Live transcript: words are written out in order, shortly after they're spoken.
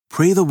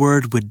Pray the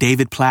Word with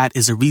David Platt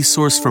is a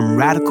resource from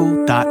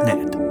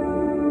radical.net.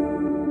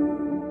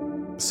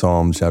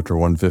 Psalm chapter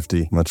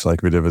 150, much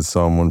like we did with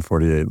Psalm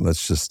 148.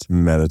 Let's just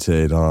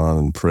meditate on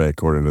and pray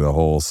according to the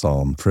whole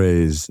psalm.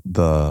 Praise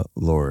the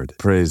Lord.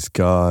 Praise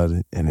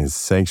God in his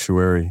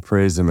sanctuary.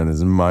 Praise him in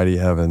his mighty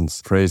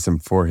heavens. Praise him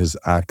for his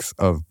acts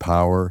of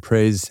power.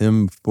 Praise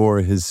him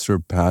for his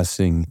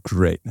surpassing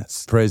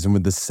greatness. Praise him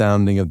with the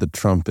sounding of the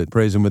trumpet.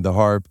 Praise him with the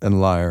harp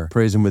and lyre.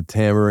 Praise him with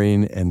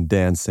tambourine and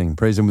dancing.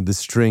 Praise him with the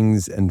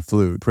strings and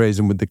flute. Praise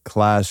him with the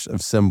clash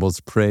of cymbals.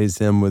 Praise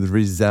him with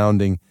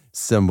resounding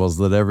cymbals.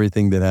 Let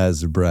everything that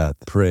has breath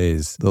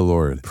praise the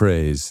Lord.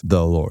 Praise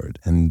the Lord.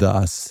 And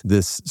thus,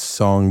 this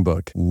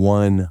songbook,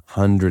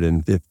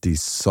 150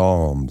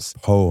 psalms,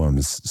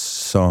 poems,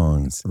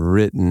 songs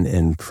written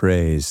in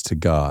praise to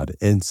God,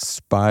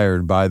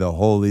 inspired by the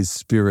Holy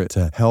Spirit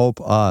to help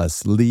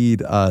us,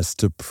 lead us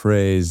to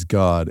praise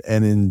God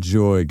and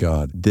enjoy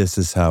God. This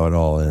is how it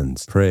all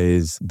ends.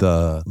 Praise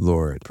the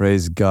Lord.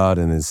 Praise God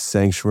in his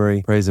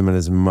sanctuary. Praise him in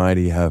his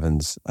mighty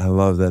heavens. I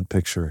love that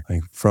picture.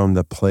 Like from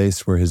the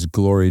place where his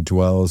glory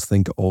dwells.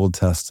 Think Old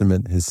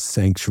Testament, his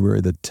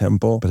sanctuary, the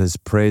temple. But his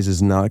praise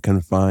is not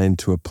confined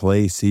to a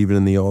place, even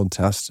in the Old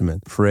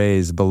Testament.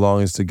 Praise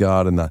belongs to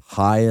God in the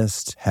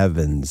highest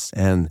heavens.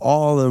 And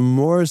all the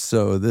more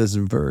so this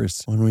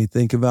verse, when we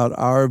think about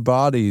our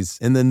bodies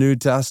in the New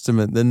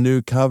Testament, the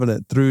New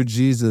Covenant, through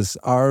Jesus,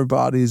 our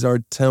bodies are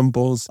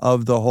temples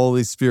of the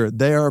Holy Spirit.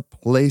 They are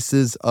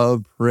places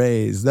of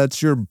praise.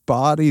 That's your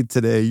body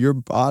today. Your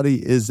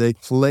body is a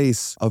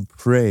place of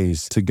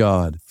praise to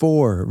God.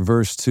 4,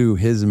 verse 2,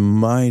 his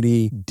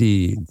mighty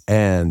deeds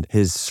and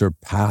his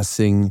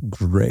surpassing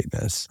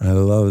greatness. I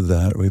love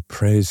that. We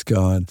praise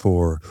God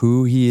for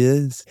who he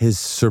is, his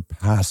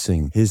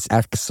surpassing, his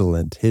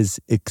excellent, his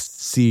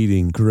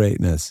exceeding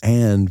greatness,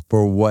 and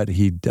for what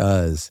he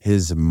does,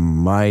 his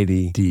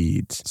mighty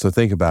deeds. So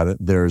think about it.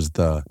 There's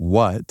the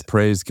what,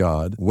 praise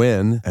God,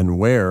 when and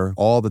where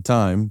all the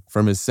time,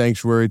 from his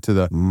sanctuary to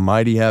the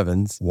mighty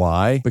heavens.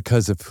 Why?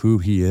 Because of who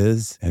he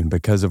is and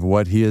because of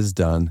what he has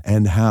done.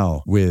 And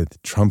how?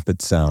 With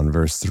trumpet sound,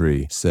 verse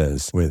 3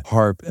 says, with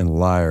harp and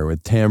lyre,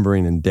 with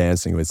tambourine and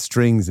dancing, with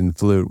strings and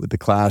flute, with the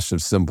clash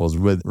of cymbals,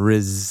 with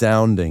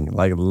resounding,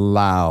 like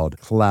loud,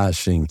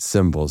 clashing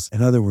cymbals.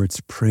 In other words,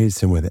 praise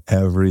him with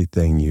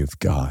everything you've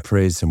got.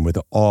 Praise him with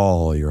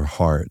all your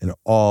heart and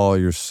all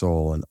your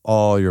soul and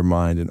all your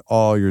mind and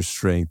all your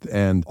strength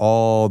and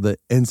all the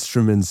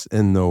instruments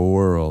in the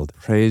world.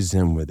 Praise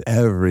him with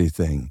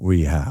everything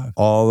we have,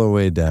 all the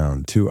way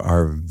down to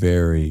our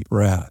very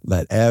breath.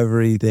 Let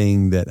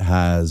everything that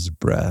has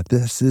breath.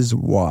 This is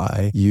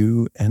why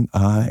you and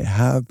I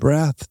have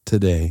breath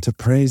today, to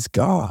praise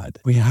God.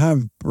 We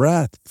have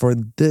breath for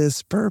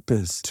this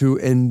purpose, to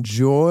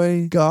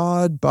enjoy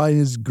God by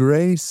his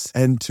grace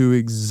and to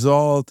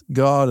exalt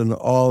God in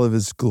all of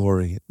his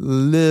glory.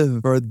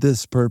 Live for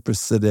this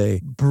purpose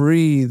today.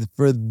 Breathe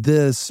for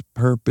this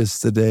purpose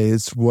today.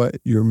 It's what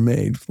you're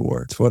made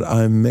for. It's what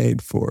I'm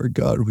made for.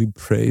 God, we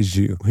praise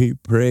you. We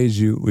praise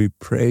you. We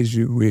praise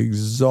you. We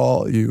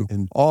exalt you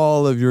in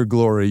all of your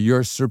glory,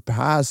 your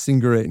surpassing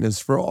greatness,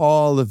 for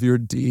all of your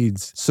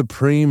deeds,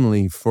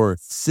 supremely for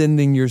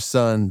sending your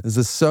Son as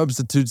a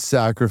substitute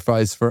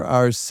sacrifice for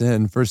our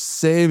sin, for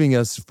saving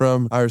us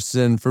from our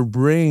sin, for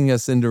bringing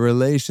us into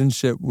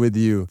relationship with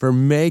you, for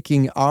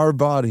making our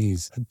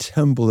bodies a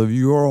temple of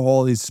your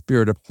Holy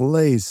Spirit, a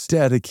place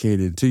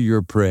dedicated to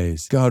your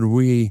praise. God,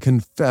 we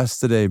confess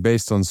today,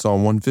 based on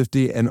Psalm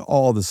 150 and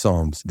all the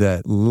Psalms,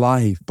 that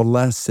life,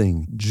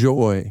 blessing,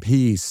 joy,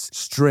 peace,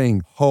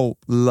 strength, hope,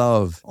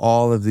 love,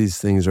 all of these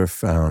things are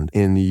found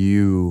in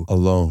you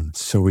alone.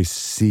 So we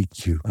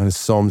seek you. And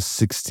Psalm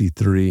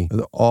 63,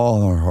 with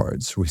all our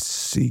hearts, we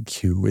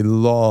seek you. We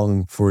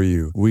long for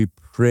you. We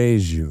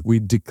praise you. We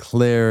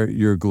declare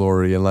your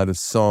glory in light of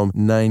Psalm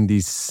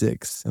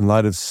 96. In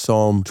light of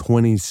Psalm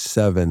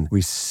 27,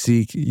 we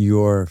seek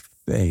your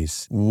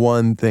face.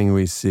 One thing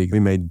we seek, we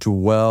may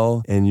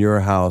dwell in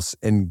your house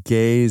and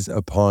gaze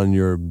upon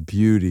your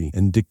beauty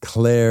and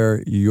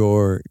declare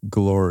your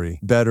glory.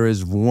 Better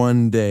is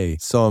one day,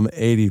 Psalm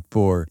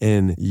 84,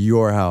 in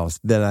your house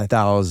than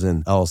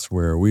 1,000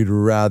 elsewhere. We'd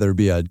rather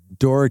be a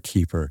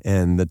doorkeeper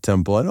in the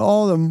temple, and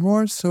all the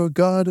more so,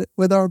 God,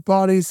 with our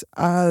bodies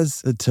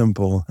as a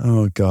temple.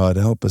 Oh God,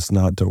 help us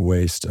not to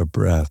waste a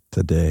breath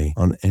today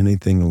on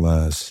anything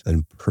less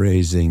than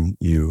praising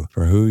you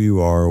for who you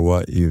are,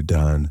 what you've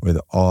done, with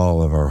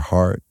all of our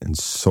heart and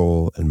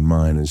soul and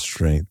mind and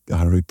strength.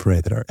 God, we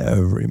pray that our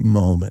every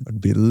moment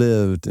would be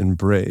lived in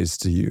praise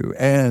to you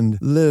and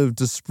live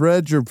to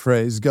spread your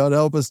praise. God,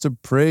 help us to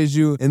praise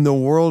you in the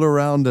world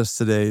around us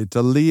today,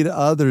 to lead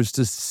others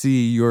to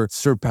see your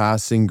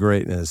surpassing grace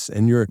greatness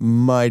and your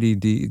mighty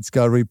deeds.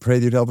 God, we pray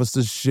that you'd help us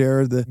to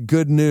share the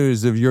good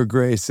news of your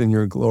grace and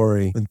your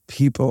glory with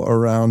people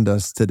around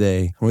us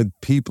today, with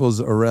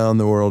peoples around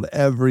the world,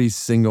 every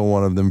single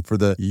one of them, for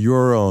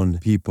your own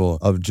people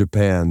of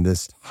Japan,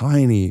 this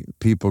tiny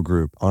people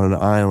group on an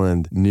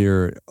island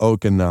near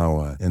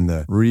Okinawa in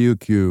the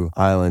Ryukyu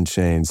island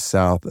chain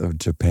south of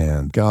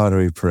Japan. God,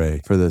 we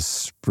pray for the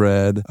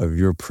spread of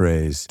your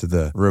praise to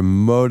the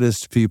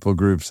remotest people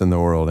groups in the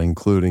world,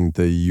 including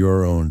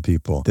your own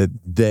people, that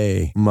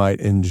they might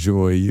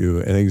enjoy you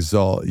and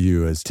exalt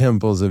you as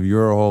temples of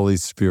your Holy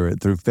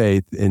Spirit through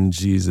faith in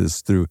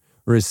Jesus, through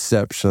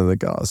reception of the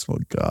gospel.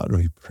 God,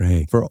 we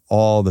pray for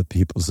all the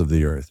peoples of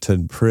the earth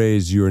to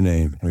praise your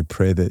name. We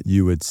pray that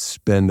you would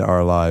spend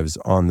our lives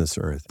on this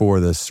earth for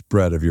the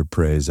spread of your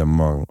praise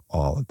among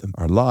all of them.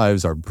 Our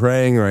lives, our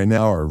praying right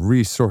now, our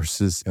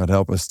resources. God,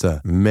 help us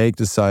to make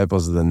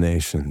disciples of the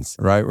nations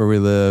right where we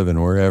live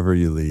and wherever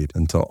you lead,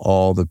 until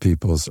all the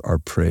peoples are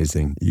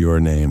praising your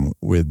name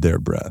with their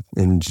breath.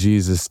 In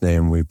Jesus'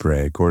 name we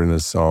pray, according to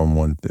Psalm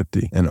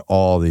 150 and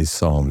all these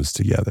psalms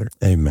together.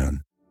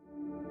 Amen.